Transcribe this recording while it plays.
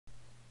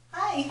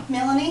Hi,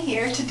 Melanie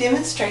here to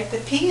demonstrate the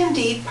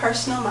PMD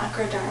Personal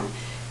Microderm.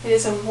 It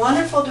is a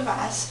wonderful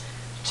device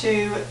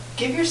to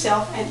give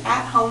yourself an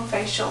at-home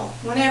facial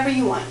whenever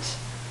you want.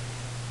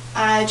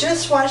 I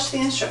just watched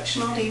the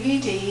instructional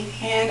DVD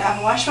and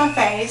I've washed my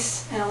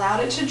face and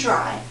allowed it to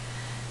dry.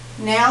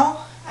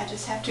 Now I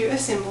just have to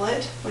assemble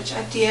it, which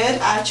I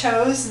did. I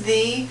chose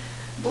the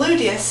blue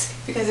disc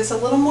because it's a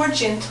little more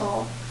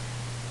gentle.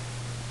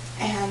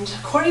 And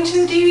according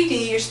to the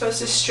DVD, you're supposed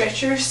to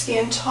stretch your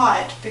skin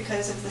taut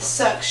because of the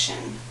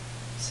suction.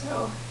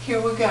 So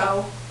here we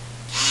go.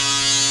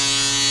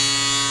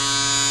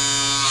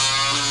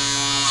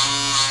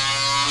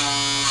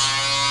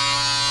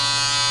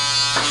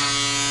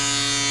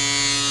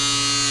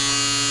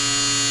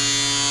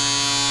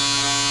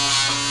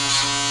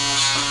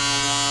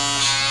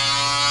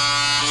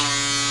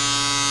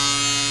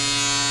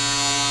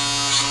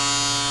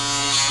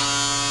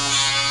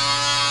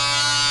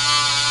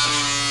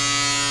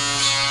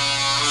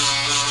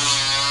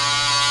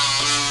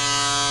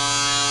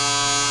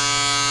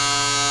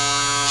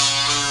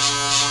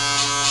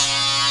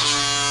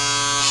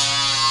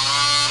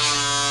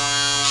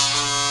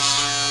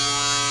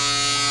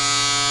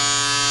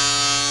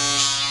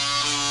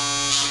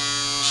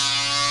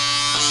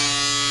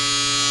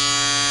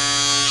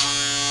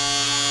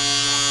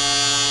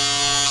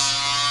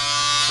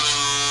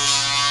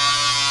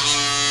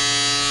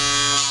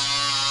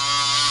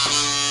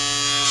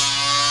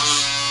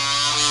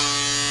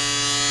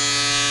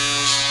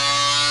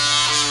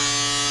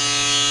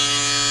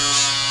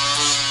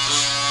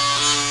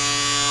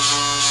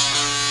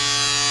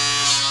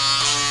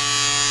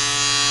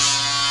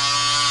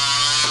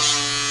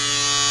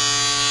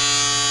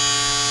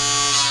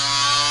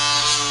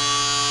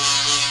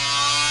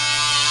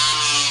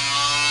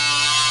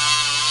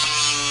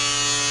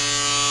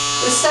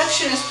 The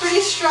suction is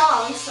pretty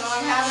strong, so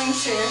I'm having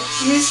to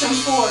use some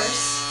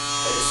force,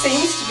 but it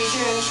seems to be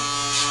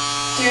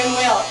doing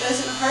well. It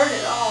doesn't hurt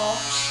at all.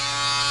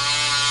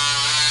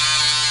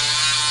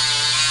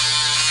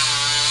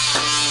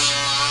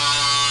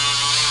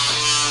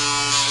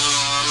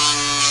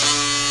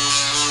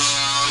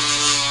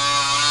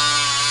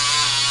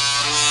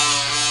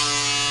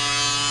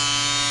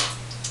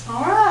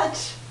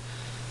 Alright,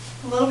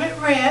 a little bit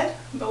red,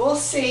 but we'll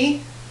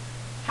see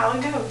how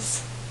it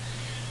goes.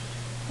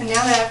 And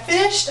now that I've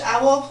finished,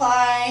 I will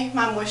apply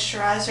my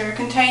moisturizer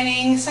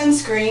containing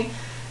sunscreen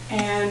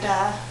and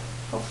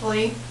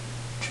hopefully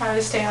try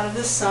to stay out of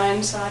the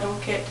sun so I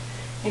don't get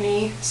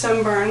any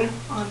sunburn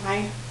on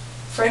my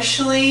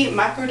freshly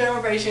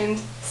microdermabrasion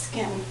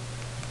skin.